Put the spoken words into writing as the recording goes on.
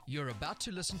You're about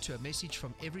to listen to a message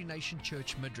from Every Nation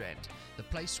Church Midrand, the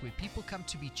place where people come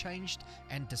to be changed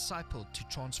and discipled to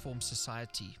transform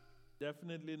society.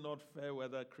 Definitely not fair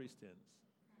weather Christians.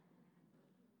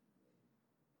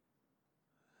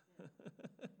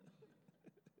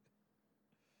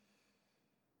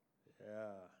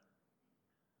 Yeah.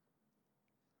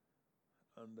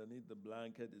 Underneath the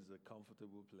blanket is a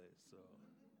comfortable place.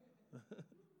 So,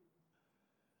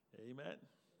 amen.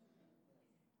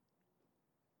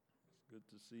 It's good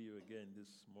to see you again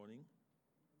this morning.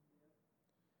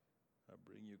 I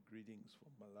bring you greetings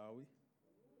from Malawi.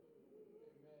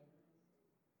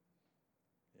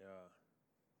 Yeah.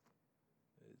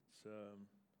 It's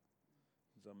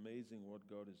amazing what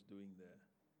God is doing there.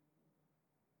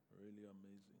 Really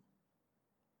amazing.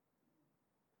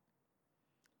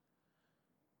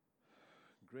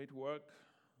 Great work.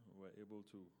 We're able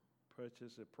to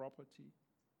purchase a property.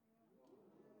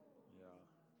 Yeah.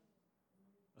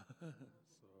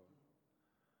 So,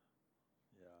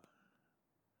 yeah.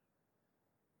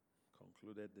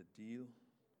 Concluded the deal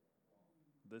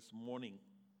this morning.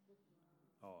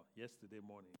 Oh, yesterday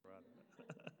morning, rather.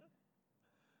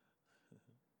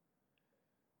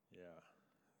 Yeah.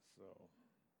 So,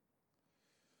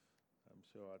 I'm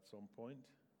sure at some point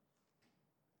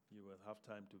you will have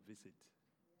time to visit.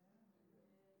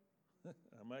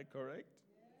 Am I correct?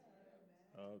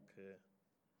 Okay.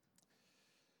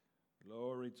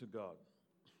 Glory to God.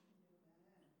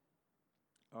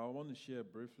 I want to share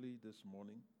briefly this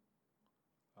morning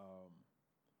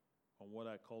on what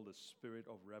I call the spirit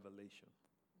of revelation.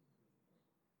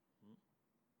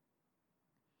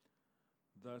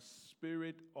 The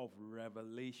spirit of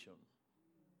revelation.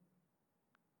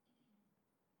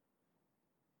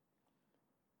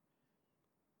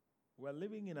 We're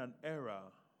living in an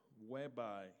era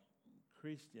whereby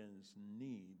Christians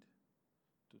need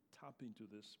to tap into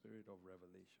the spirit of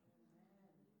revelation.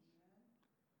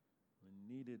 We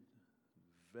need it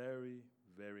very,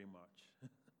 very much.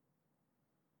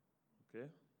 Okay?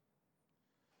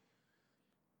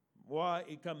 Why?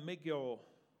 It can make your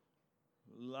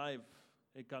life,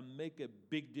 it can make a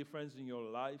big difference in your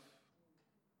life.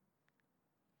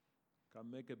 It can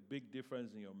make a big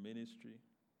difference in your ministry.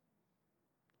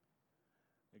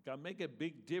 It can make a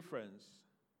big difference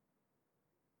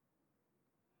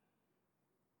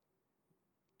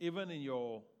even in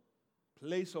your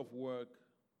place of work,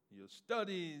 your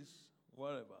studies,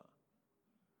 whatever.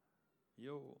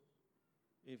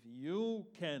 If you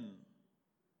can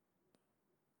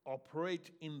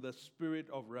operate in the spirit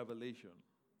of revelation,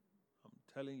 I'm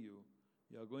telling you,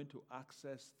 you're going to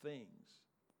access things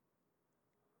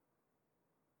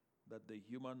that the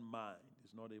human mind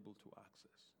is not able to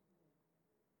access.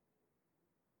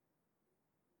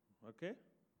 Okay?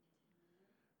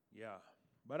 Yeah.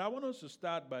 But I want us to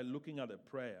start by looking at a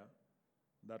prayer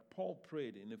that Paul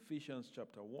prayed in Ephesians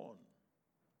chapter 1.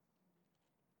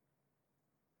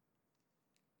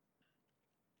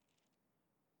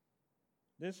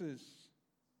 This is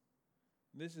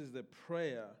the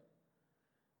prayer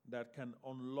that can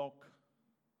unlock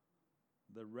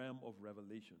the realm of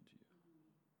revelation to you.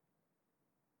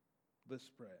 This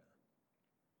prayer.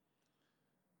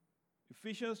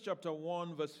 Ephesians chapter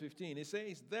 1 verse 15, it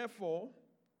says, "Therefore,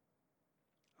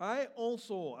 I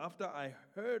also, after I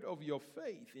heard of your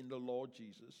faith in the Lord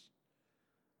Jesus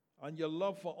and your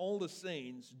love for all the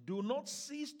saints, do not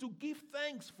cease to give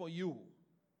thanks for you,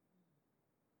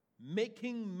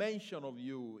 making mention of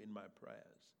you in my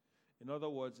prayers." In other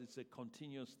words, it's a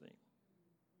continuous thing.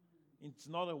 It's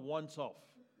not a once-off.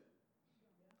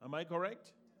 Am I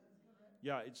correct?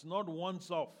 Yeah, it's not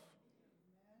once-off.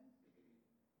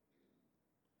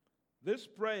 This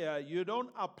prayer, you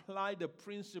don't apply the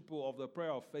principle of the prayer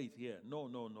of faith here.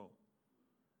 No.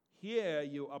 Here,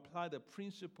 you apply the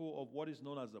principle of what is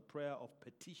known as the prayer of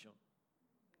petition.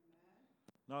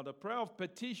 Now, the prayer of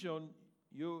petition,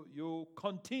 you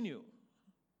continue.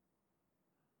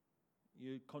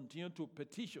 You continue to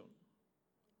petition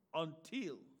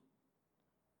until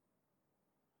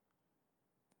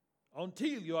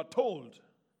you are told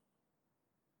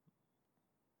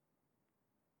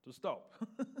to stop.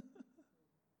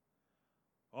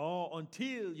 Or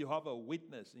until you have a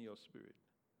witness in your spirit.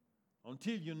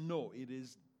 Until you know it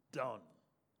is done.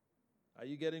 Are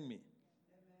you getting me?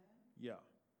 Amen. Yeah.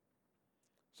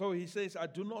 So he says, I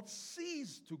do not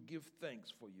cease to give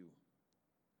thanks for you,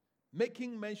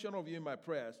 making mention of you in my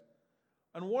prayers.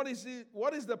 And what is it?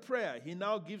 What is the prayer? He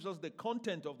now gives us the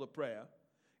content of the prayer.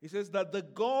 He says that the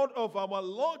God of our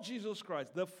Lord Jesus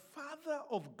Christ, the Father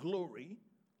of glory,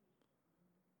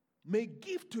 may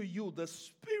give to you the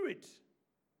spirit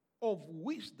of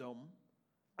wisdom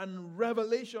and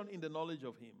revelation in the knowledge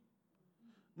of him.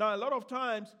 Now, a lot of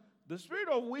times, the spirit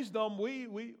of wisdom,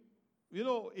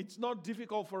 it's not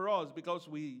difficult for us because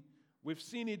we've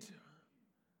seen it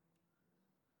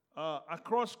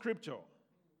across Scripture.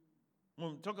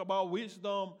 When we talk about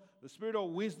wisdom, the spirit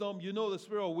of wisdom, the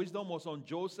spirit of wisdom was on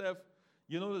Joseph.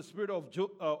 The spirit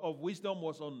of wisdom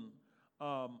was on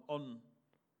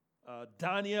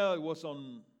Daniel. It was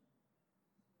on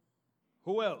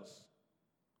who else?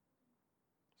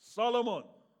 Solomon.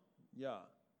 Yeah.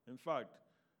 In fact,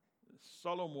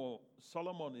 Solomon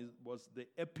was the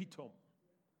epitome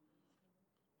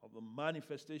of the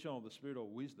manifestation of the spirit of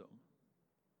wisdom.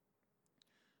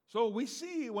 So we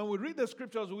see, when we read the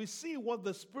scriptures, we see what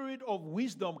the spirit of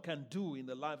wisdom can do in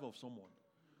the life of someone.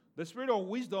 The spirit of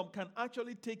wisdom can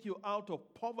actually take you out of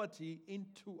poverty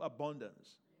into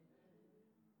abundance.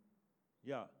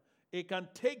 Yeah. It can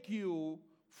take you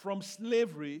from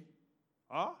slavery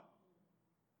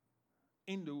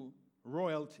into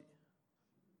royalty.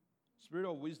 Spirit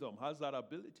of wisdom has that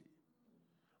ability.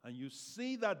 And you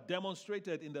see that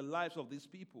demonstrated in the lives of these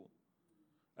people,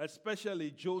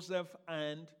 especially Joseph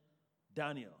and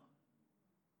Daniel.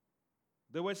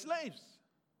 They were slaves,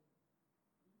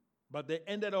 but they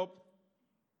ended up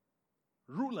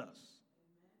rulers.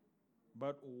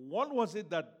 But what was it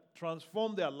that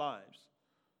transformed their lives,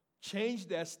 changed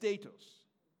their status?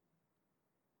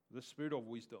 The spirit of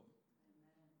wisdom.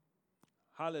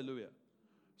 Hallelujah.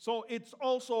 So it's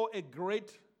also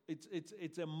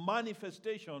it's a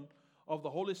manifestation of the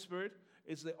Holy Spirit.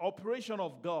 It's the operation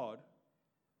of God,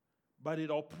 but it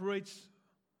operates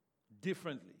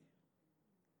differently.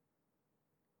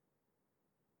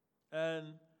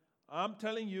 And I'm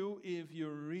telling you, if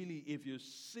you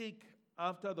seek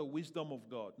after the wisdom of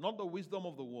God, not the wisdom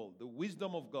of the world, the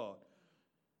wisdom of God,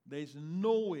 there is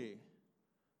no way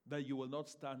that you will not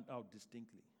stand out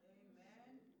distinctly.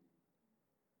 Amen.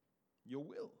 You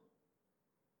will.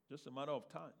 Just a matter of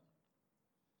time.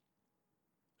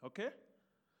 Okay?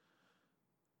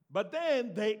 But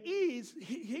then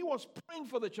he was praying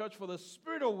for the church for the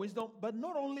spirit of wisdom, but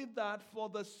not only that, for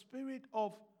the spirit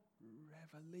of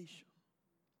revelation.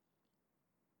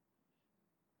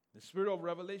 The spirit of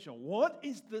revelation. What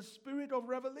is the spirit of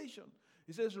revelation?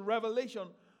 He says revelation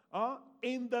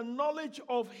in the knowledge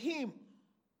of him.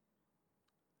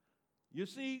 You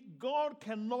see, God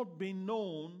cannot be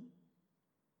known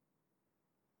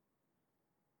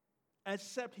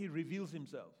except he reveals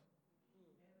himself.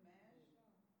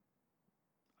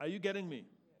 Are you getting me?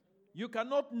 You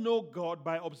cannot know God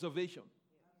by observation.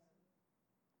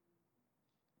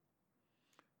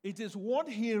 It is what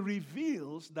he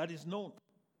reveals that is known.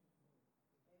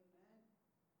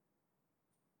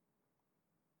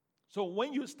 So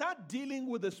when you start dealing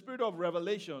with the spirit of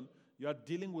revelation, you are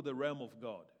dealing with the realm of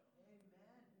God.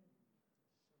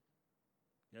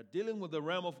 You're dealing with the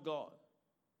realm of God.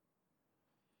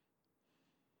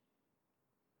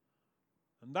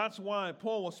 And that's why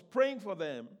Paul was praying for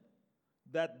them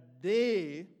that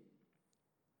the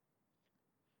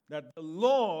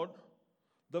Lord,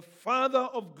 the Father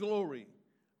of glory,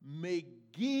 may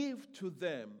give to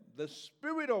them the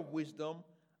spirit of wisdom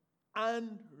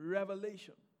and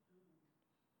revelation.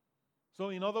 So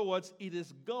in other words, it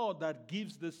is God that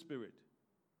gives the spirit.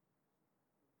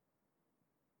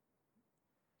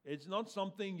 It's not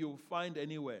something you'll find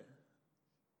anywhere.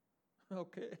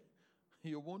 Okay?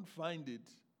 You won't find it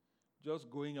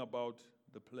just going about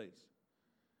the place.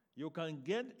 You can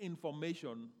get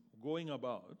information going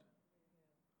about,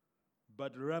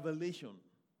 but revelation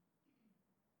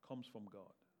comes from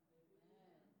God.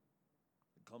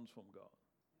 It comes from God.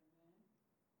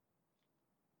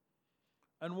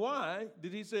 And why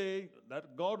did he say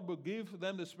that God will give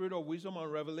them the spirit of wisdom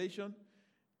and revelation?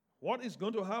 What is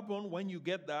going to happen when you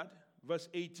get that? Verse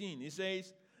 18, he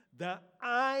says, the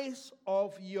eyes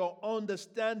of your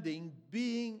understanding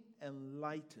being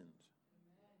enlightened.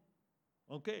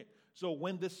 Okay, so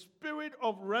when the spirit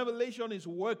of revelation is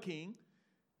working,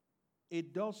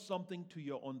 it does something to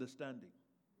your understanding.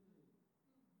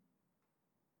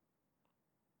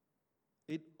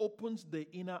 It opens the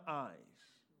inner eyes.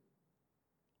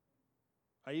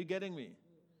 Are you getting me?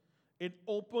 It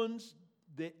opens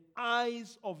the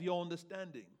eyes of your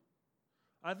understanding.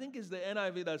 I think it's the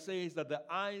NIV that says that the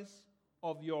eyes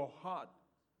of your heart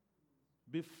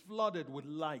be flooded with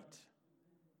light.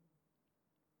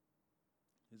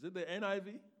 Is it the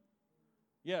NIV?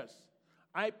 Yes.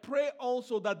 I pray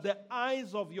also that the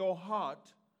eyes of your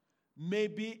heart may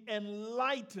be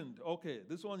enlightened. Okay,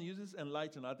 this one uses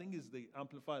enlightened. I think it's the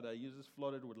Amplified that uses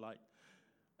flooded with light.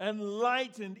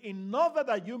 Enlightened in order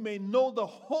that you may know the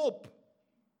hope.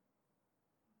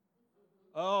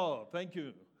 Oh, thank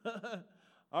you.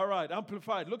 All right,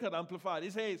 Amplified. Look at Amplified.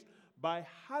 It says, by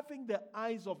having the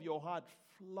eyes of your heart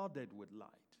flooded with light.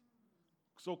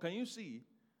 So can you see?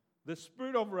 The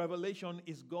spirit of revelation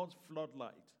is God's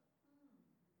floodlight.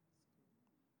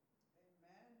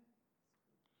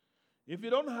 If you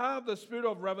don't have the spirit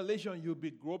of revelation, you'll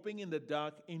be groping in the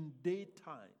dark in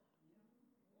daytime.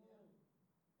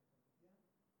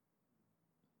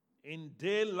 In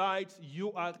daylight,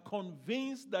 you are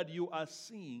convinced that you are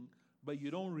seeing, but you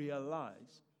don't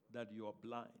realize that you are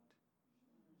blind.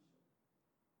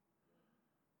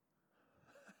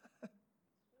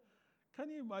 Can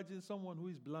you imagine someone who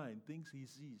is blind thinks he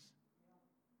sees?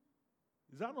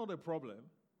 Is that not a problem?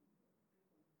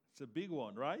 It's a big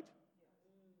one, right?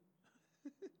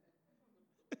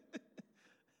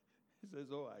 He says,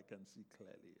 oh, I can see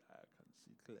clearly. I can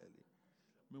see clearly.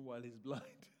 Meanwhile, he's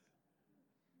blind.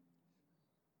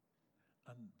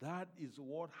 And that is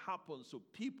what happens to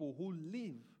people who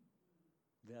live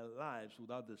their lives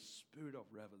without the spirit of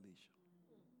revelation.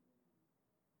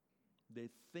 They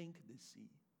think they see.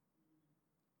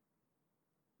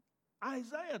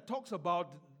 Isaiah talks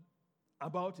about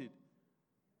it.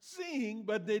 Seeing,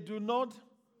 but they do not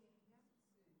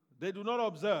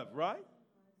observe, right?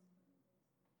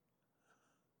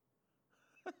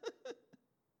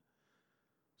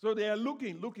 So they are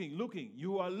looking.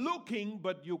 You are looking,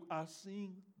 but you are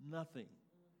seeing nothing.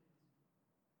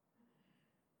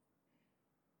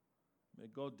 May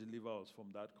God deliver us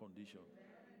from that condition.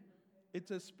 It's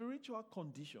a spiritual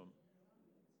condition.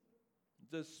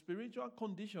 It's a spiritual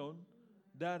condition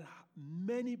that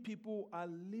many people are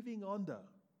living under.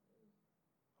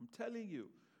 I'm telling you,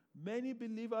 many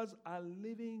believers are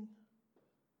living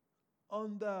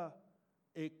under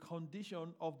a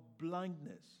condition of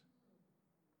blindness.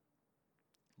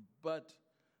 But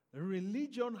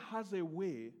religion has a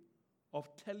way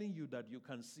of telling you that you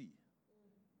can see.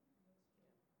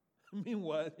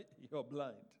 Meanwhile, you're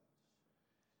blind.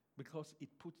 Because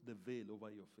it puts the veil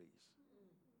over your face.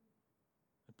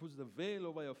 It puts the veil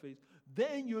over your face.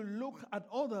 Then you look at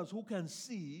others who can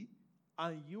see,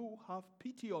 and you have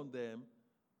pity on them,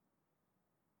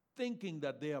 thinking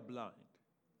that they are blind.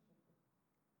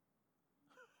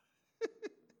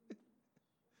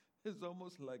 It's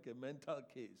almost like a mental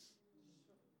case.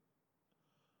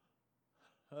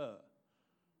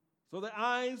 So the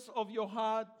eyes of your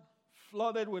heart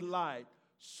flooded with light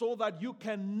so that you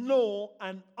can know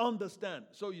and understand.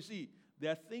 So you see,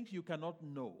 there are things you cannot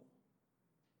know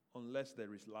unless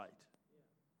there is light.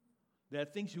 There are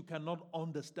things you cannot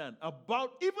understand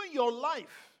about even your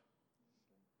life.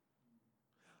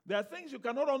 There are things you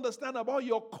cannot understand about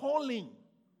your calling.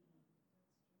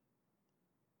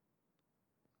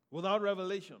 Without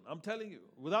revelation, I'm telling you,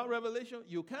 without revelation,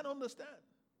 you can't understand.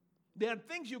 There are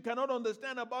things you cannot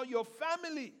understand about your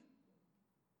family.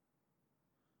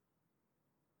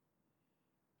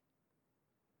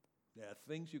 There are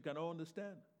things you cannot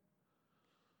understand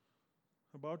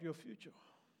about your future.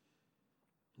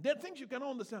 There are things you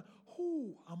cannot understand.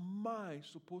 Who am I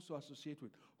supposed to associate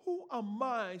with? Who am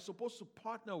I supposed to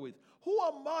partner with? Who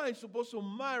am I supposed to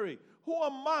marry? Who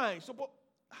am I supposed...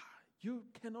 You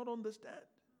cannot understand.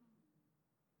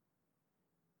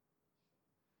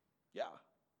 Yeah.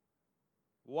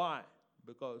 Why?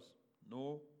 Because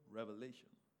no revelation.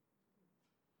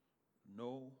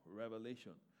 No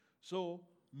revelation. So,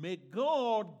 may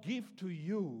God give to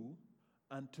you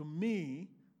and to me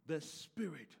the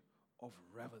spirit of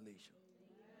revelation.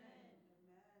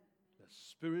 The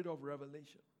spirit of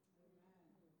revelation.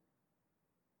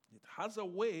 It has a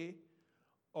way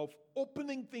of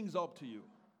opening things up to you.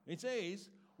 It says,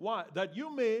 why? That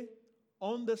you may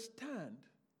understand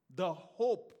the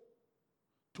hope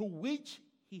to which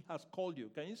he has called you.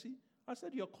 Can you see? I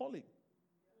said your calling.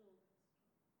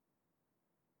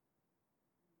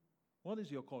 What is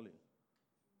your calling?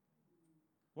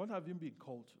 What have you been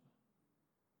called to?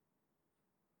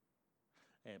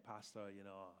 Hey, Pastor,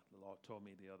 the Lord told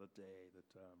me the other day that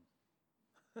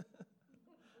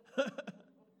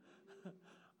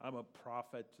I'm a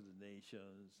prophet to the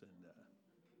nations. And I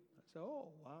said,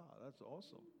 oh, wow, that's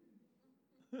awesome.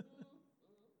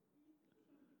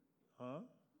 Huh?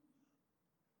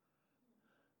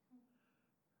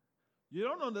 You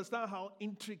don't understand how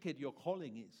intricate your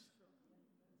calling is.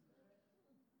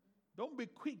 Don't be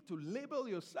quick to label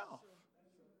yourself.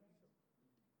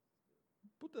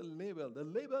 Put a label. The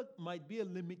label might be a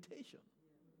limitation.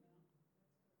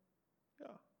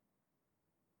 Yeah,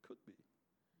 could be.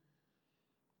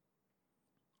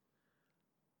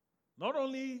 Not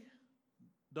only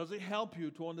does it help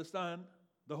you to understand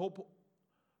the hope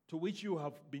to which you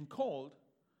have been called,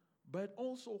 but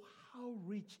also how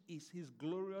rich is his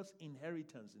glorious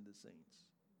inheritance in the saints.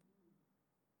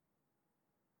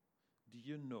 Do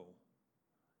you know?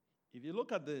 If you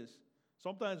look at this,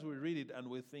 sometimes we read it and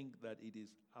we think that it is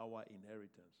our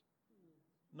inheritance.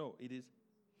 No, it is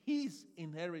his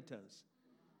inheritance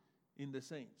in the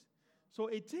saints. So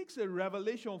it takes a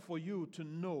revelation for you to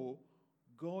know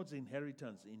God's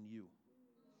inheritance in you.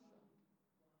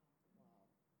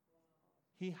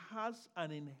 He has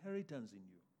an inheritance in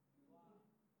you.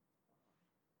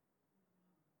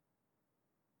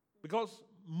 Because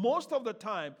most of the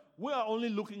time, we are only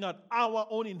looking at our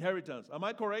own inheritance. Am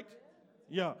I correct?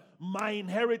 Yeah. My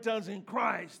inheritance in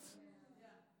Christ.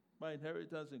 My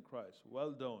inheritance in Christ.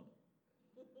 Well done.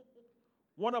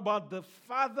 What about the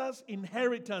Father's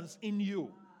inheritance in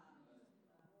you?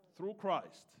 Through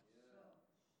Christ.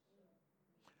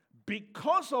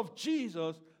 Because of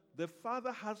Jesus, the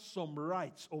Father has some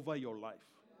rights over your life.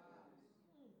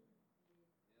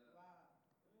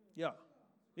 Yeah.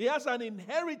 He has an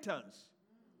inheritance.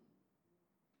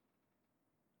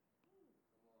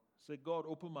 Say, God,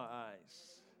 open my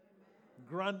eyes.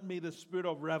 Grant me the spirit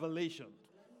of revelation.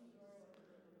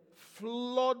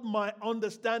 Flood my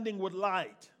understanding with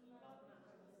light.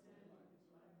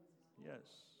 Yes.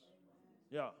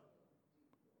 Yeah.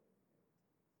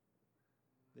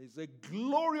 There's a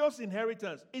glorious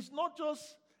inheritance. It's not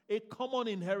just a common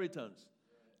inheritance.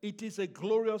 It is a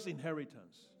glorious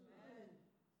inheritance.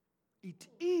 It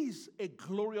is a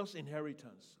glorious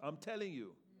inheritance. I'm telling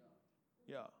you.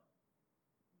 Yeah.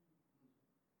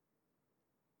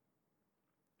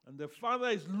 And the Father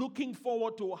is looking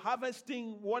forward to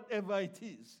harvesting whatever it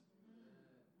is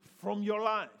from your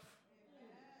life.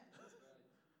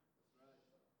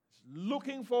 He's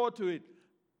looking forward to it.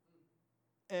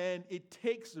 And it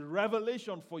takes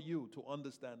revelation for you to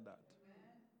understand that.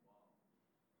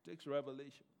 It takes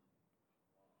revelation.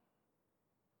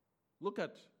 Look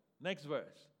at next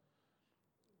verse.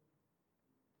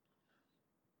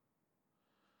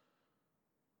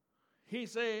 He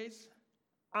says,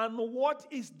 and what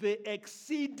is the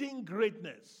exceeding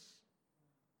greatness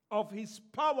of his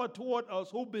power toward us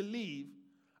who believe,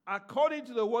 according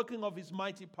to the working of his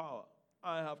mighty power?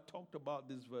 I have talked about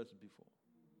this verse before.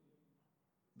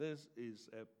 This is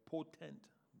a potent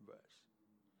verse.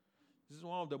 This is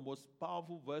one of the most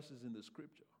powerful verses in the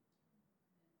scripture.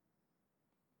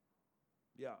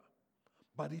 Yeah.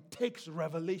 But it takes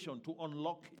revelation to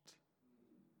unlock it.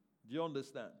 Do you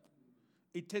understand?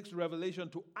 It takes revelation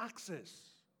to access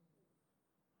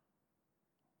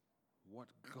what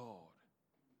God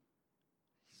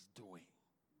is doing.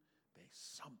 There's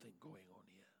something going on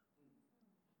here.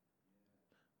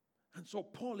 And so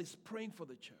Paul is praying for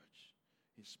the church.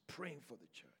 He's praying for the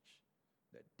church.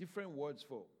 There are different words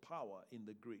for power in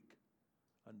the Greek,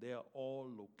 and they are all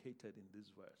located in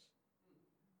this verse.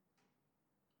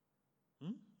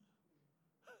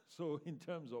 So in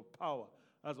terms of power,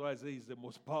 that's why I say it's the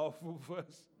most powerful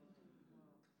verse.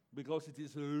 Because it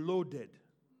is loaded.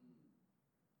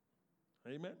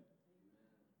 Amen?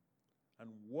 And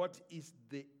what is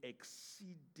the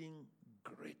exceeding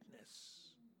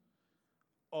greatness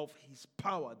of his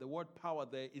power? The word power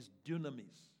there is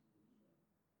dunamis.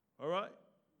 All right?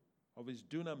 Of his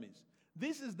dunamis.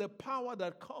 This is the power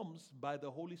that comes by the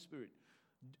Holy Spirit.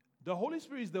 The Holy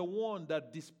Spirit is the one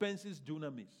that dispenses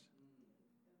dunamis.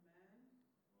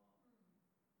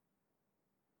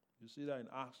 You see that in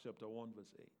Acts chapter 1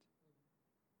 verse 8.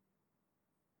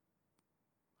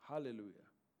 Hallelujah.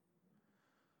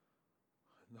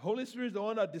 The Holy Spirit is the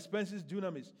one that dispenses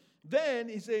dunamis. Then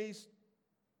he says,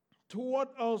 toward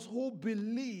us who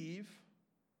believe,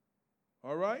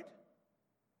 all right,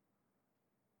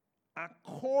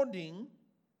 according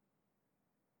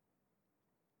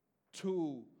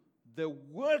to the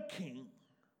working,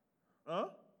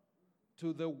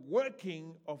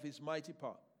 of his mighty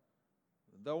power.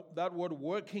 That word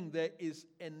working there is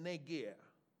energia.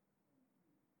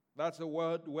 That's the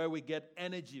word where we get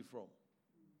energy from.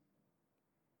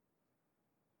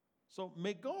 So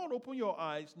may God open your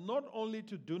eyes not only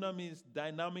to dunamis,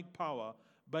 dynamic power,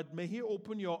 but may he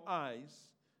open your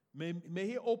eyes, may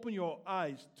he open your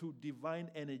eyes to divine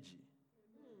energy.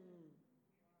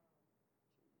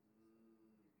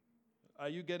 Are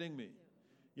you getting me?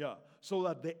 Yeah. So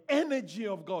that the energy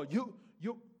of God,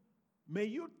 may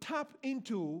you tap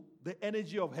into the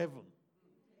energy of heaven.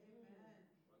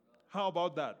 How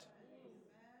about that?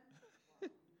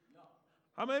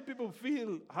 How many people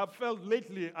have felt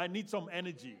lately, I need some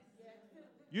energy?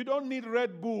 You don't need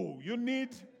Red Bull. You need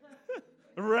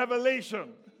revelation.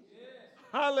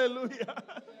 Hallelujah.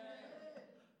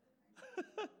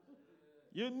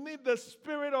 You need the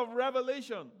spirit of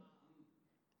revelation.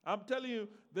 I'm telling you,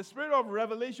 the spirit of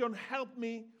revelation helped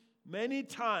me many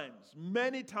times,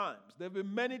 many times. There have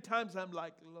been many times I'm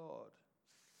like, Lord,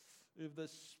 if the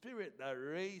spirit that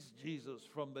raised Jesus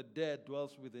from the dead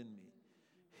dwells within me,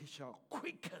 he shall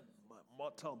quicken my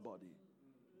mortal body,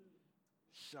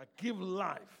 shall give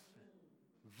life,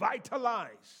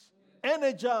 vitalize,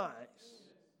 energize,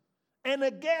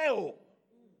 energeo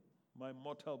my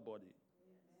mortal body.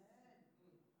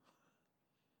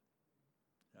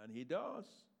 And he does.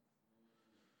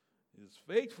 He's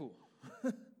faithful.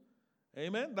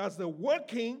 Amen. That's the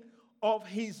working of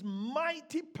his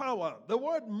mighty power. The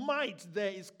word might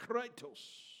there is kratos.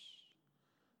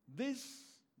 This,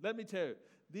 let me tell you,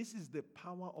 this is the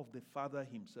power of the Father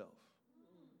himself.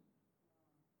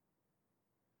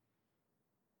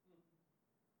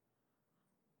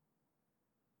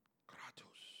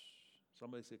 Kratos.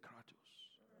 Somebody say Kratos.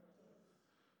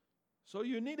 So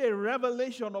you need a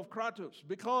revelation of Kratos,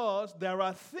 because there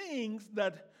are things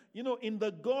that, in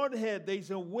the Godhead, there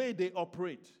is a way they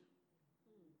operate.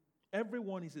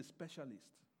 Everyone is a specialist.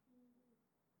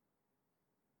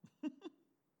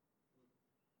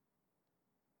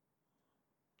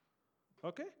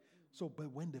 Okay? So,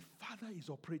 but when the Father is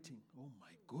operating, oh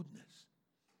my goodness,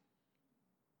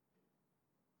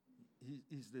 he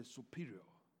is the superior.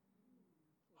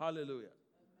 Hallelujah.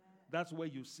 That's where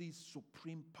you see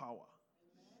supreme power.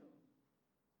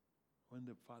 When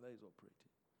the Father is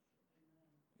operating.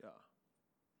 Yeah.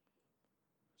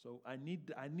 So I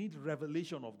need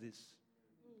revelation of this.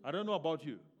 I don't know about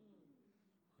you.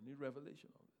 I need revelation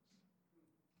of this.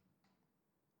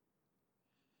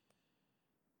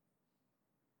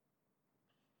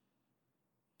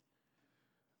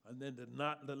 And then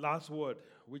the last word,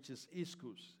 which is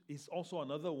ischus, is also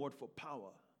another word for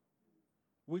power,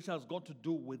 which has got to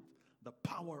do with the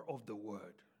power of the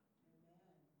word.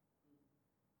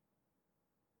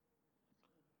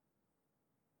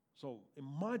 So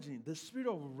imagine the spirit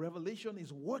of revelation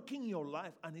is working in your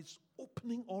life and it's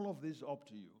opening all of this up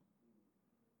to you.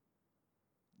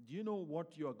 Do you know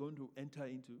what you are going to enter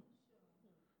into?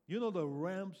 You know the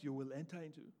realms you will enter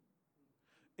into?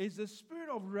 It's the spirit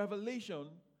of revelation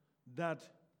that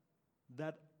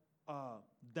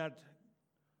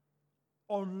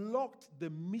unlocked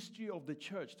the mystery of the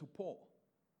church to Paul.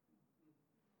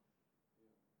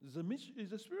 It's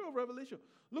the spirit of revelation.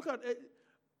 Look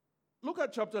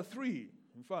at chapter 3.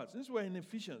 In fact, since we're in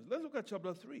Ephesians, let's look at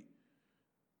chapter 3.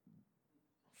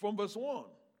 From verse 1.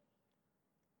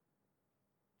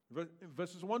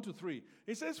 Verses 1 to 3.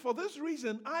 It says, "For this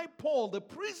reason, I, Paul, the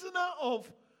prisoner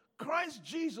of Christ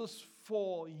Jesus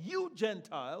for you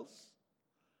Gentiles,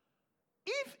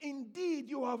 if indeed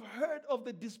you have heard of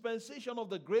the dispensation of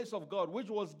the grace of God, which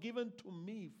was given to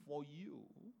me for you,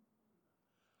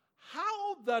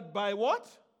 how that by what?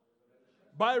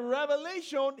 By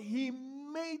revelation, he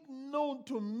made known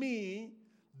to me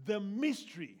the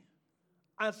mystery,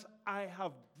 as I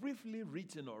have briefly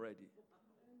written already."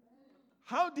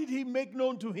 How did he make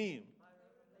known to him?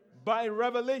 By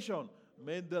revelation.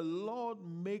 May the Lord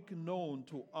make known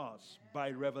to us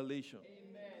by revelation.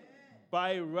 Amen.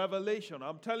 By revelation.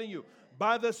 I'm telling you,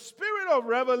 by the spirit of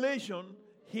revelation,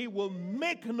 he will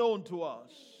make known to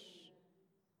us.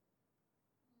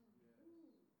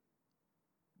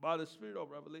 By the spirit of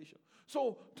revelation.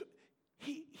 So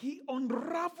he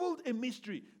unraveled a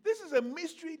mystery. This is a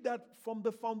mystery that from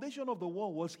the foundation of the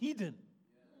world was hidden.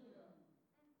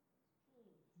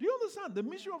 Do you understand? The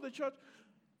mystery of the church,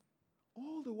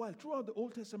 all the while, throughout the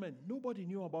Old Testament, nobody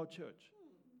knew about church.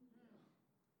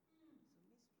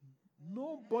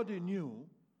 Nobody knew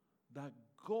that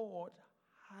God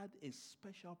had a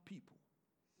special people.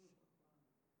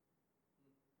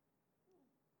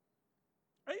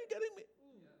 Are you getting me?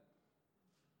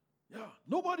 Yeah,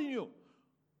 nobody knew.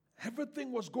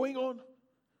 Everything was going on.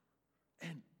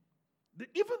 And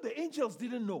even the angels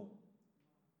didn't know.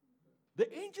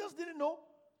 The angels didn't know.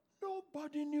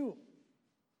 Nobody knew.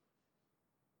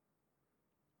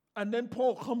 And then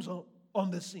Paul comes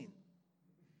on the scene.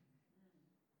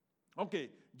 Okay,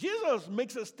 Jesus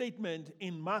makes a statement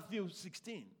in Matthew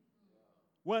 16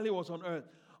 while he was on earth.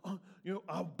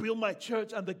 I'll build my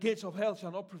church and the gates of hell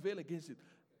shall not prevail against it.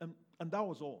 And that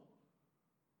was all.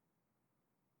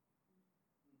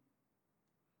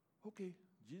 Okay,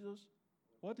 Jesus,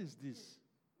 what is this?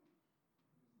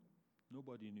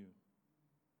 Nobody knew.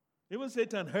 Even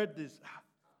Satan heard this.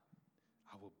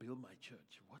 I will build my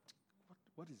church.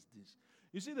 What is this?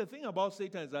 You see, the thing about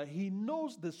Satan is that he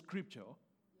knows the scripture,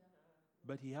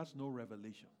 but he has no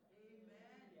revelation.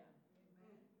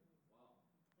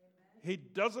 He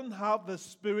doesn't have the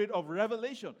spirit of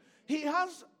revelation. He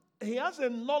has a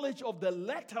knowledge of the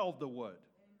letter of the word,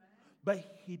 but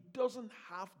he doesn't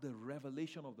have the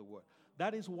revelation of the word.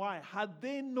 That is why, had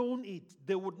they known it,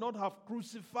 they would not have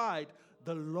crucified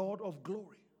the Lord of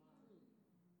glory.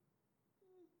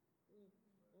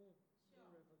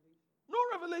 No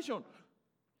revelation.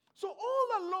 So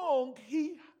all along,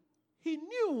 he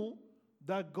knew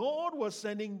that God was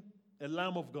sending a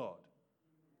Lamb of God.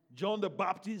 John the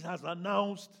Baptist has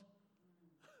announced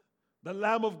the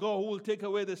Lamb of God who will take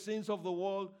away the sins of the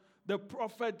world. The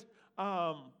prophet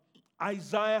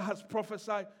Isaiah has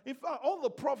prophesied. In fact, all the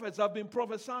prophets have been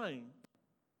prophesying.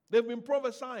 They've been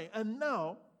prophesying. And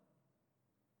now,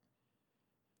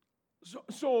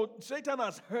 so Satan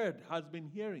has been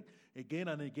hearing again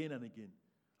and again and again.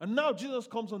 And now Jesus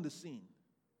comes on the scene.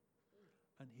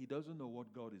 And he doesn't know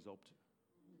what God is up to.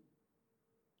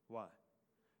 Why?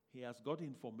 He has got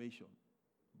information,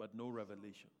 but no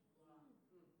revelation.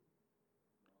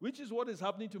 Which is what is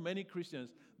happening to many Christians.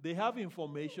 They have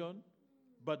information,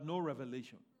 but no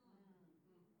revelation.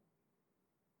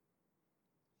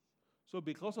 So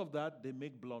because of that, they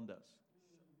make blunders.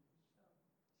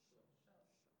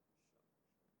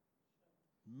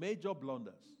 Major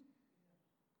blunders.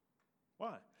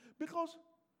 Why? Because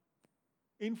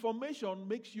information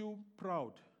makes you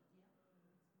proud.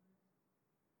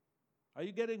 Are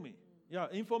you getting me? Yeah,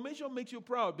 information makes you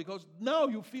proud because now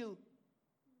you feel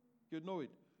you know it.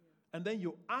 And then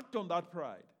you act on that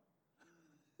pride.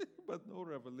 But no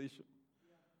revelation.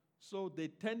 So the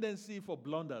tendency for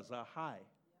blunders are high.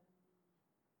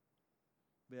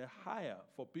 They're higher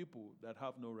for people that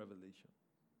have no revelation.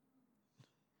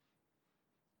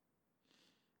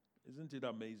 Isn't it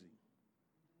amazing?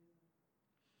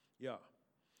 Yeah.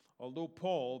 Although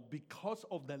Paul, because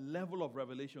of the level of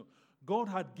revelation, God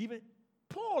had given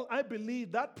Paul, I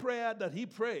believe that prayer that he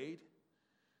prayed,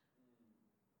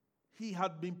 he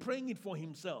had been praying it for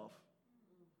himself.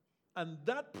 And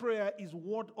that prayer is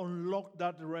what unlocked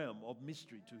that realm of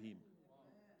mystery to him.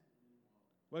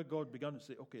 Where God began to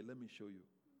say, okay, let me show you.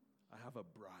 I have a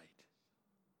bride.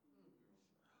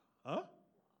 Huh?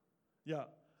 Yeah,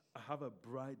 I have a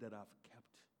bride that I've kept.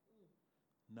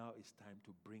 Now it's time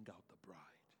to bring out the bride.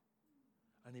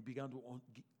 And he began to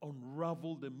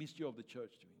unravel the mystery of the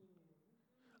church to him.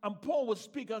 And Paul will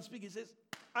speak and speak. He says,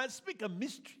 I speak a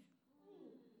mystery.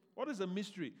 What is a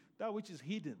mystery? That which is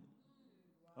hidden.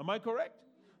 Am I correct?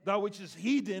 That which is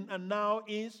hidden and now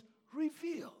is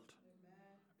revealed.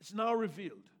 It's now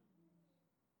revealed.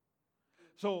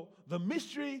 So the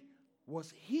mystery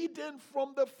was hidden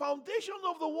from the foundation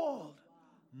of the world.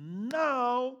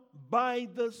 Now, by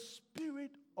the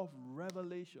Spirit of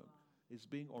revelation, it's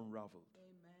being unraveled.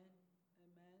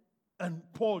 And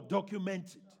Paul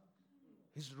documents it.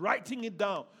 He's writing it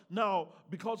down. Now,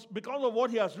 because of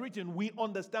what he has written, we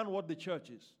understand what the church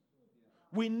is.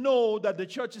 We know that the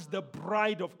church is the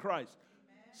bride of Christ.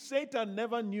 Satan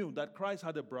never knew that Christ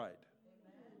had a bride.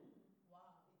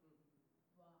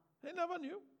 He never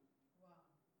knew.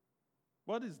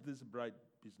 What is this bride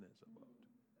business about?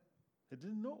 He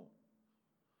didn't know.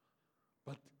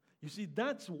 But you see,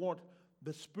 that's what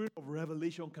the Spirit of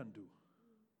revelation can do.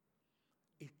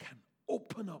 It can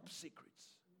open up secrets.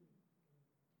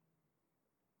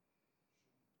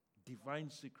 Divine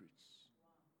secrets.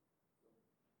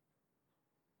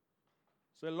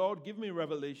 Say, Lord, give me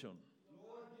revelation.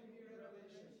 Lord, give me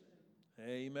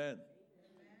revelation. Amen.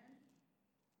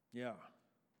 Yeah.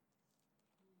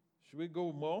 Should we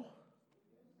go more?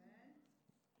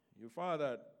 You find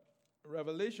that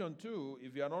revelation too,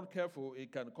 if you are not careful,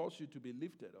 it can cause you to be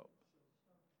lifted up.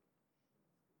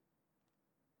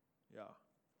 Yeah.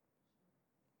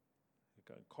 It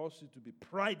can cause you to be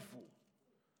prideful.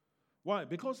 Why?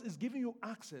 Because it's giving you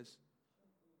access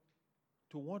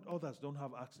to what others don't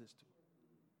have access to.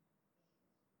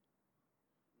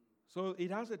 So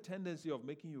it has a tendency of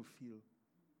making you feel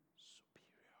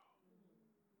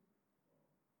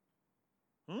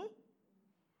superior.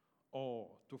 Or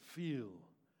to feel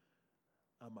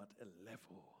I'm at a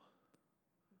level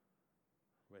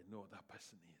where no other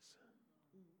person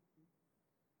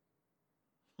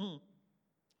is.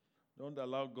 Don't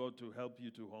allow God to help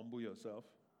you to humble yourself.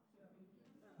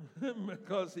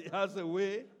 Because he has a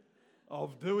way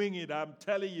of doing it, I'm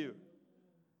telling you.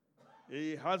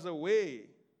 He has a way.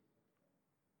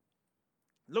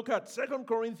 Look at 2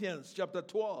 Corinthians chapter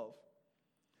 12.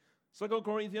 2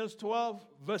 Corinthians 12,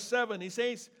 verse 7. He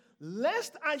says,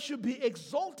 lest I should be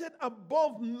exalted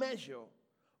above measure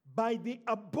by the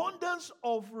abundance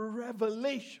of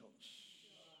revelations.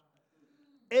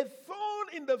 A thorn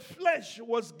in the flesh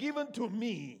was given to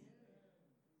me,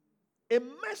 a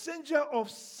messenger of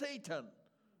Satan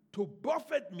to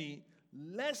buffet me,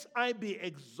 lest I be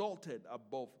exalted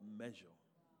above measure.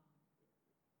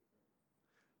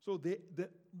 So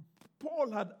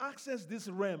Paul had accessed this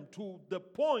realm to the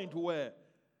point where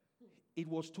it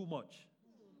was too much.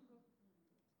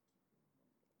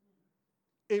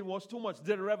 It was too much.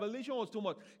 The revelation was too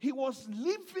much. He was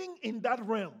living in that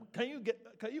realm. Do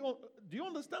you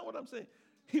understand what I'm saying?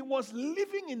 He was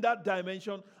living in that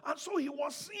dimension, and so he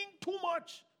was seeing too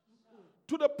much.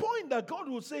 To the point that God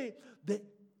will say,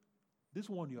 this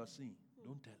one you are seeing,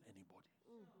 don't tell anybody.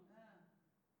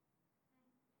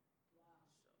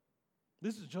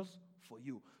 This is just for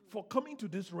you. For coming to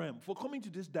this realm, for coming to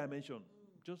this dimension,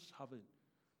 just have a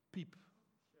peep.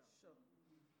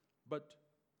 But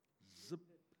zip.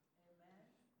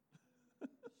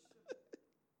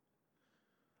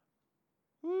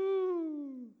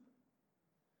 Woo.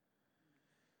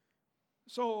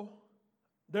 So,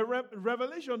 the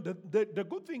revelation, the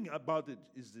good thing about it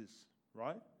is this,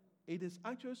 right? It is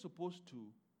actually supposed to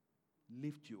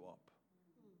lift you up.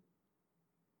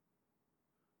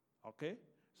 Okay?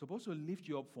 Supposed to lift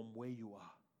you up from where you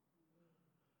are.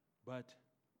 But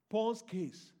Paul's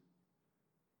case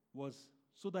was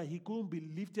so that he couldn't be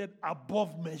lifted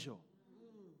above measure.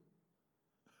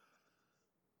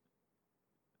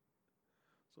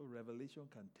 So revelation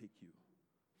can take you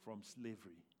from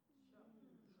slavery.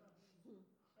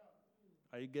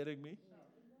 Are you getting me?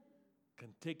 Can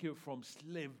take you from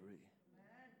slavery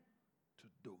to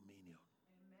dominion.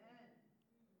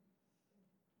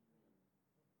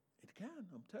 It can,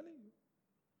 I'm telling you.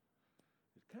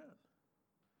 It can.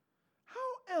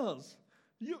 How else?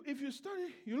 If you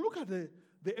study, you look at the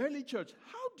early church,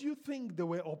 how do you think they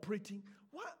were operating?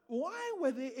 Why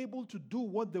were they able to do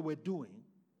what they were doing?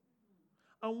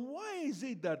 And why is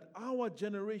it that our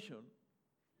generation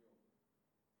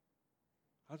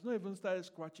has not even started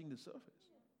scratching the surface?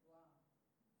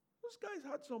 Those guys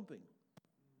had something.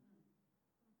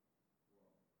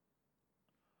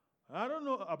 I don't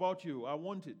know about you. I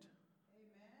want it.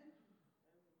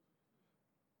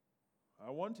 I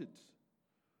want it.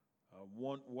 I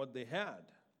want what they had.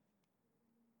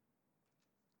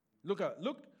 Look at,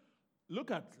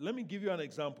 let me give you an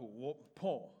example.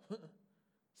 Paul,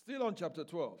 still on chapter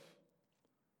 12,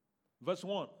 verse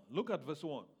 1. Look at verse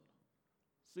 1.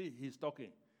 See, he's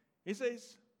talking. He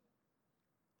says,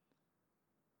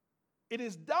 "It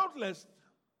is doubtless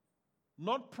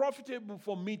not profitable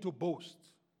for me to boast.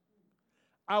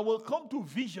 I will come to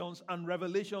visions and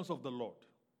revelations of the Lord."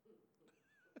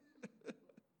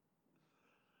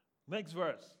 Next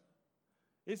verse.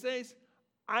 It says,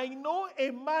 "I know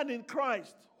a man in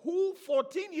Christ who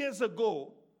 14 years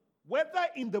ago, whether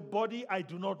in the body I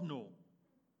do not know,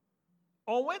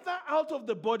 or whether out of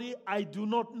the body I do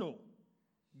not know,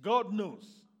 God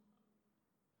knows.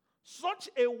 Such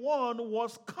a one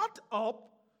was caught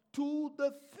up to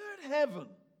the third heaven."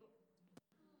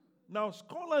 Now,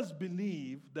 scholars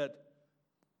believe that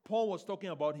Paul was talking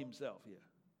about himself here.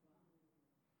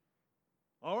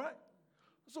 All right?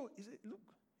 So,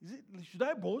 should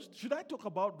I boast? Should I talk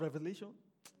about revelation?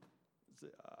 Say,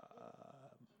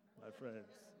 my friends.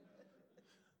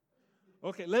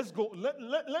 Okay, let's go.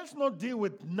 Let's not deal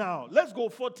with now. Let's go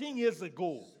 14 years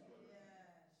ago.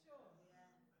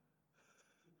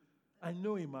 I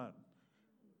know a man.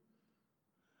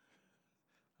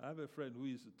 I have a friend who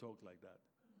used to talk like that.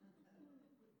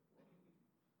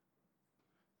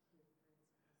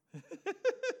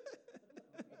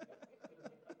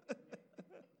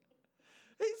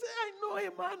 He said, "I know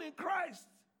a man in Christ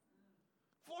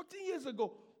 14 years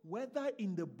ago, whether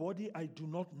in the body I do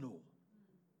not know."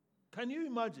 Can you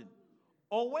imagine?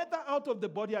 Or whether out of the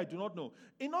body I do not know.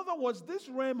 In other words, this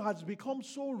realm has become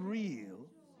so real.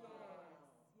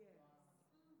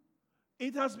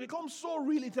 It has become so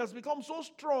real, it has become so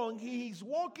strong, he is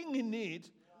walking in it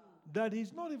that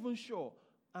he's not even sure.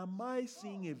 Am I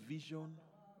seeing a vision?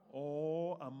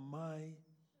 Or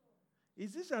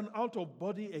is this an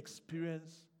out-of-body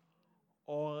experience?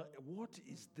 Or what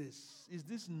is this? Is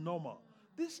this normal?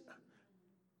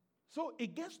 So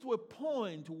it gets to a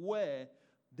point where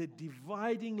the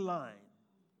dividing line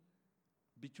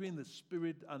between the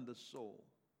spirit and the soul,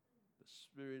 the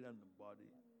spirit and the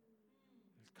body,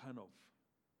 is kind of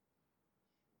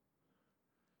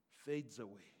fades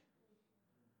away.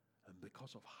 And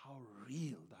because of how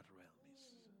real that realm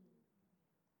is.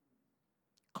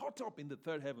 Caught up in the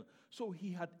third heaven. So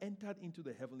he had entered into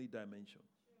the heavenly dimension.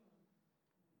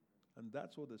 And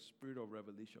that's what the spirit of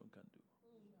revelation can do.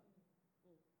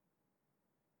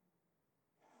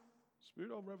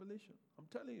 Spirit of revelation. I'm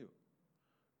telling you.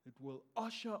 It will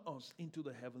usher us into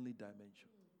the heavenly dimension.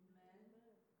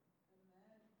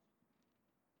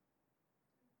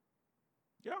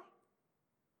 Yeah.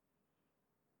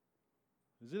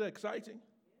 Is it exciting?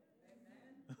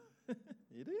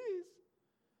 It is.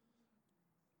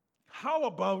 How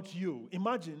about you?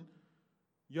 Imagine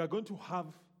you are going to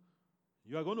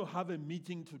have a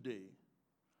meeting today,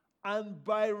 and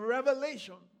by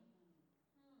revelation,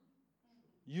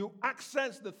 you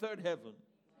access the third heaven,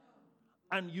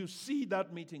 and you see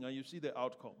that meeting and you see the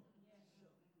outcome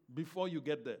before you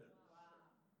get there.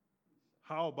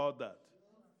 How about that?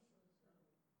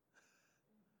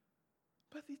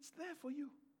 But it's there for you.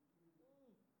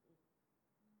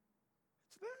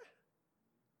 It's there.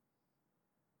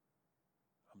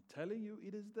 I'm telling you,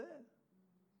 it is there.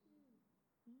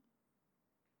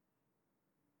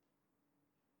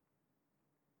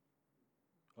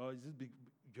 Oh, is this big?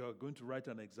 You're going to write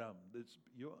an exam.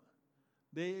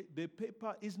 The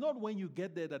paper is not when you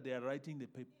get there that they are writing the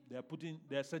paper.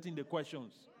 They are setting the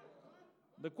questions.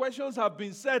 The questions have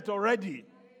been set already.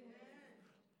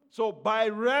 So by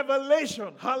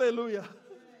revelation, hallelujah.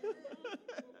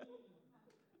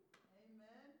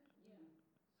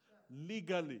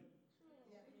 Legally.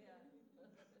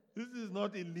 This is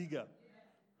not illegal.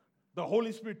 The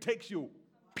Holy Spirit takes you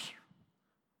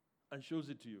and shows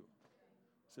it to you.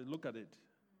 Say, look at it.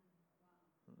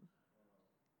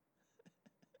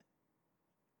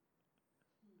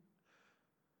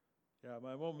 Yeah,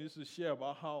 my mom used to share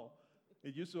about how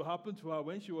it used to happen to her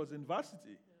when she was in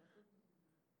varsity.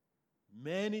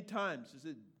 Many times, she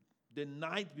said, the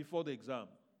night before the exam,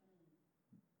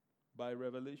 by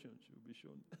revelation, she will be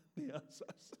shown the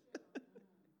answers.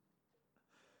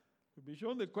 She'll be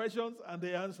shown the questions and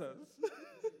the answers.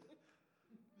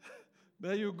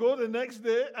 Then you go the next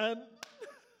day and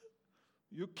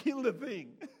you kill the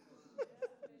thing.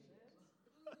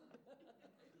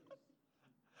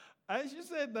 And she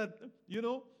said that,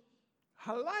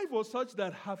 her life was such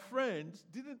that her friends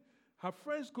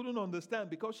couldn't understand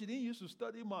because she didn't used to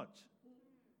study much.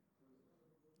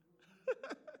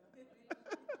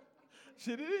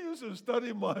 She didn't used to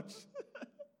study much.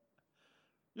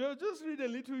 You just read a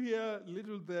little here, a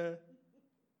little there.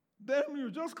 Then you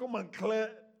just come and clear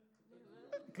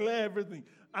everything.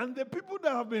 And the people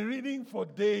that have been reading for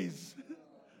days,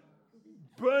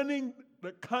 burning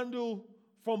the candle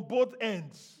from both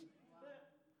ends.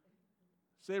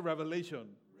 Say revelation.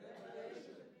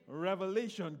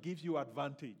 Revelation gives you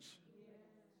advantage.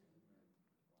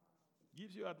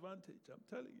 Gives you advantage, I'm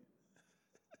telling you.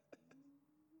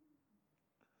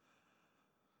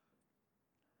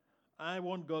 I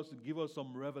want God to give us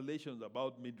some revelations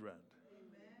about Midrand.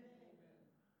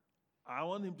 I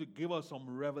want Him to give us some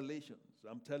revelations.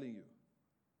 I'm telling you.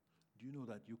 Do you know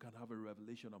that you can have a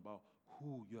revelation about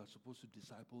who you are supposed to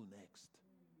disciple next?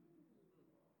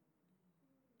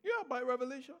 Yeah, by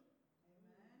revelation.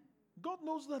 God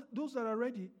knows that those that are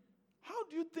ready. How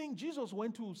do you think Jesus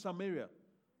went to Samaria,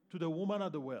 to the woman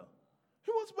at the well?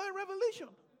 It was by revelation.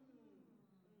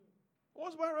 It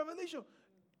was by revelation.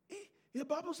 The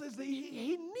Bible says that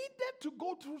he needed to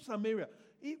go through Samaria.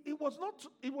 It was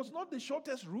not the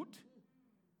shortest route.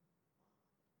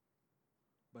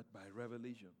 But by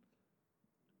revelation,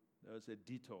 there was a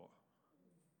detour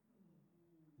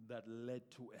that led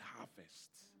to a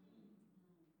harvest.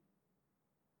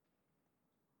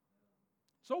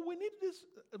 So we need this.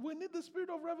 We need the spirit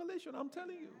of revelation. I'm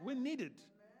telling you, we need it.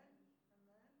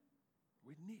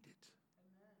 We need it.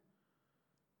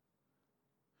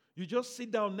 You just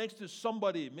sit down next to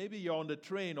somebody, maybe you're on the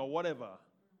train or whatever,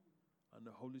 and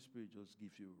the Holy Spirit just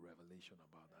gives you revelation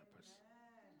about that person.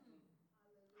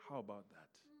 How about that?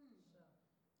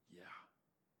 Yeah.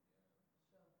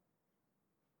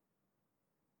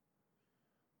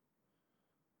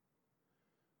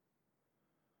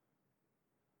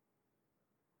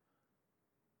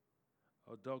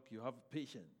 Oh, Doc, you have a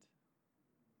patient,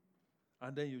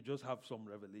 and then you just have some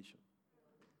revelation.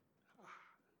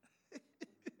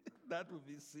 That would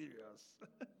be serious.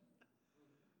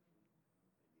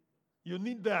 You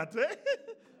need that, eh?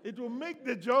 It will make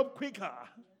the job quicker.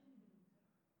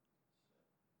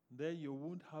 Then you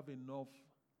won't have enough.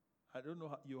 I don't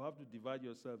know, you have to divide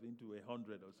yourself into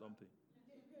 100 or something.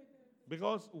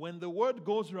 Because when the word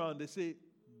goes around, they say,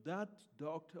 that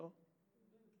doctor,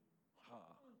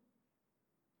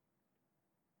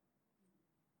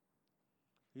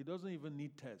 he doesn't even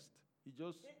need test. He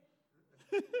just...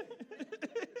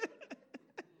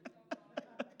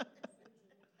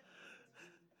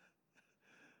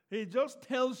 He just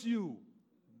tells you,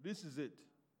 this is it.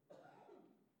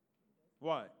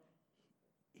 Why?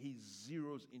 He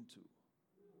zeroes into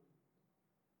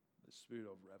the spirit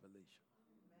of revelation.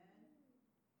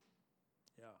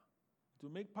 Yeah. To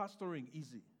make pastoring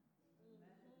easy.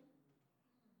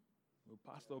 We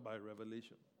pastor by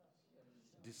revelation.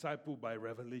 Disciple by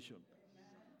revelation.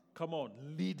 Come on,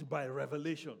 lead by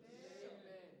revelation.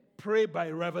 pray by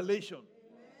revelation.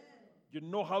 You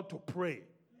know how to pray.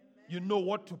 You know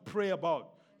what to pray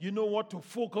about. You know what to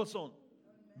focus on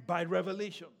by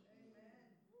revelation.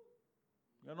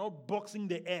 You're not boxing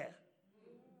the air.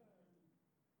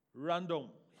 Random,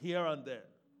 here and there.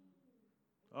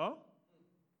 Huh?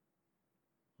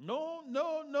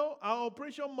 No. Our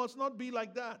operation must not be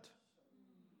like that.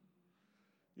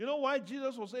 You know why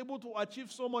Jesus was able to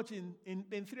achieve so much in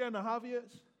 3.5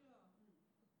 years?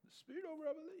 The spirit of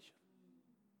revelation.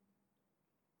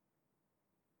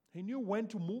 He knew when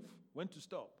to move, when to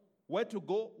stop, where to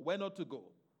go, where not to go.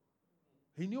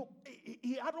 He knew,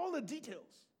 he had all the details.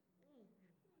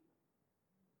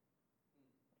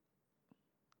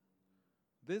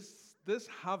 This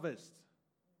harvest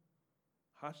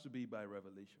has to be by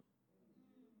revelation.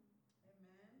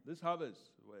 Amen. This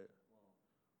harvest, where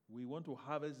we want to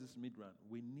harvest this Midrand,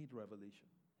 we need revelation.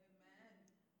 Amen.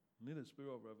 We need a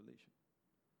spirit of revelation.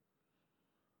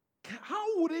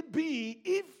 How would it be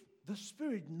if the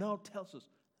Spirit now tells us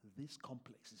this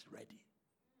complex is ready?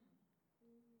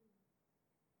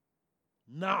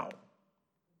 Now,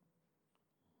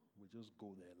 we just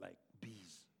go there like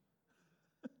bees.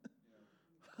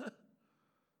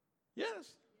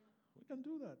 Yes, we can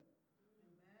do that.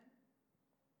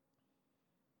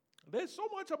 There's so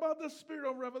much about the spirit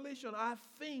of revelation. I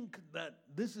think that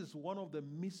this is one of the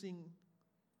missing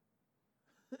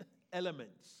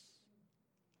elements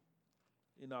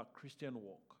in our Christian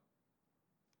walk.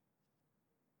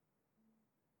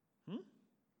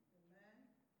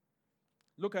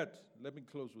 Look at, let me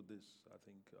close with this, I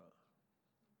think.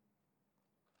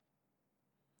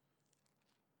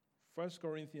 1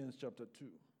 Corinthians chapter 2.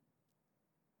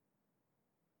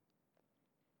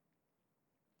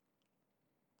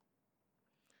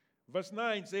 Verse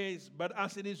 9 says, "But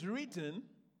as it is written,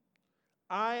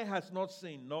 eye has not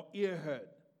seen, nor ear heard,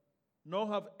 nor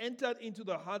have entered into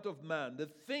the heart of man the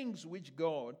things which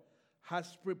God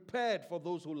has prepared for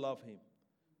those who love him.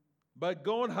 But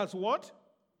God has" what?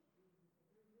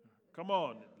 Come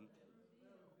on.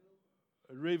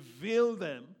 Revealed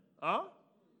them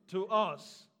to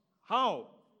us.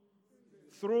 How?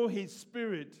 Through his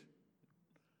Spirit.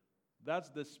 That's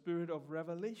the spirit of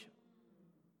revelation.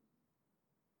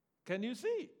 Can you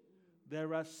see?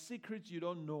 There are secrets you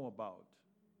don't know about.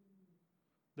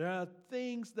 There are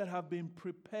things that have been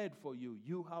prepared for you.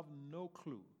 You have no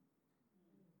clue.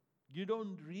 You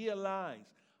don't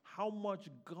realize how much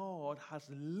God has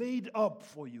laid up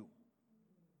for you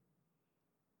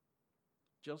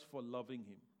just for loving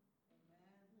him.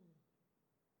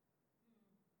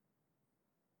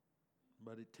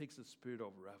 But it takes a spirit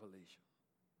of revelation.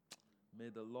 May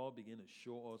the Lord begin to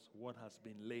show us what has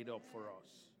been laid up for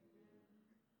us.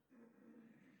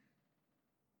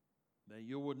 Then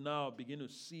you would now begin to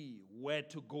see where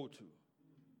to go to.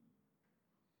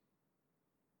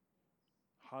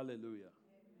 Hallelujah. Amen.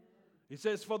 He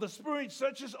says, "For the Spirit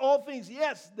searches all things."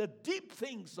 Yes, the deep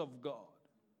things of God.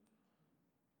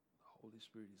 The Holy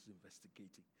Spirit is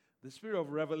investigating. The spirit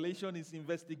of revelation is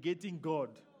investigating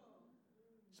God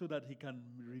so that he can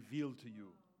reveal to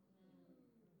you.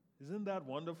 Isn't that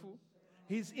wonderful?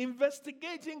 He's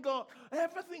investigating God.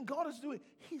 Everything God is doing,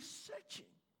 he's searching.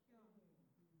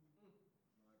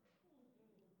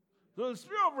 So the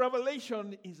spirit of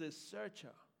revelation is a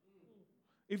searcher.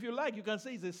 If you like, you can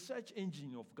say it's a search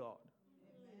engine of God.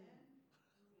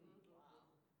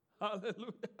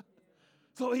 Hallelujah.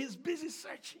 So he's busy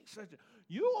searching.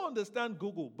 You understand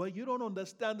Google, but you don't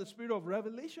understand the spirit of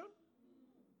revelation?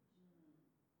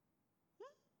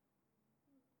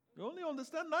 You only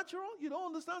understand natural? You don't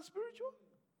understand spiritual?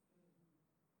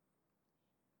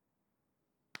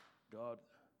 God,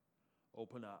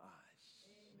 open our eyes.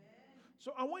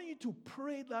 So I want you to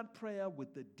pray that prayer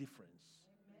with a difference,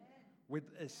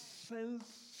 with a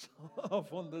sense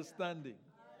of understanding.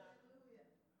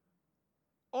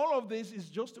 All of this is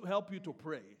just to help you to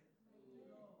pray.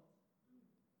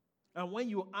 And when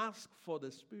you ask for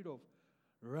the spirit of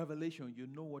revelation, you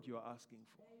know what you're asking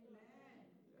for.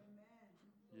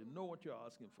 You know what you're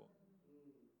asking for.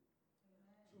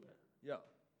 Yeah.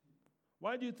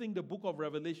 Why do you think the book of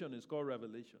Revelation is called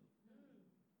Revelation?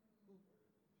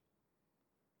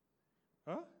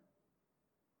 Huh?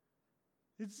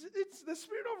 It's the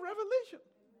spirit of revelation.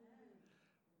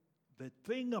 The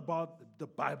thing about the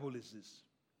Bible is this.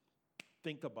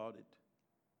 Think about it.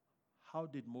 How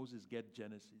did Moses get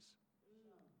Genesis?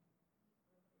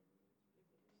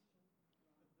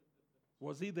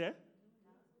 Was he there?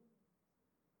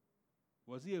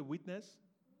 Was he a witness?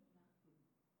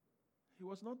 He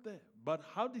was not there. But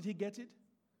how did he get it?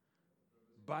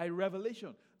 By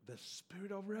revelation. The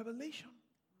spirit of revelation.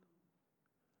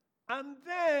 And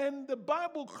then the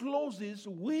Bible closes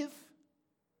with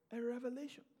a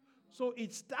revelation. So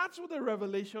it starts with a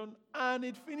revelation and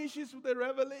it finishes with a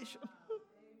revelation.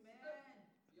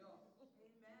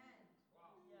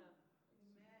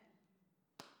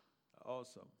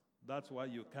 Awesome. That's why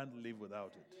you can't live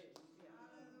without it.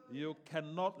 You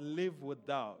cannot live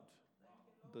without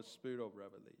the spirit of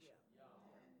revelation.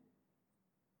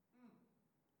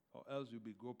 Or else you'll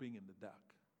be groping in the dark.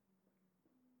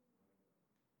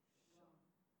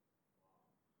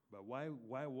 But why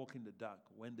walk in the dark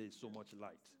when there's so much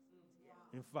light?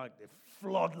 In fact, a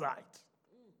floodlight.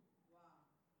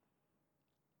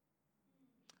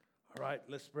 All right,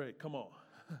 let's pray. Come on.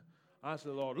 Ask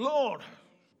the Lord, Lord,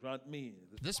 grant me.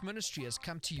 This ministry has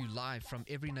come to you live from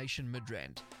Every Nation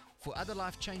Midrand. For other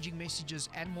life-changing messages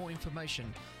and more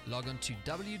information, log on to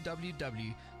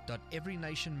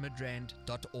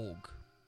www.everynationmidrand.org.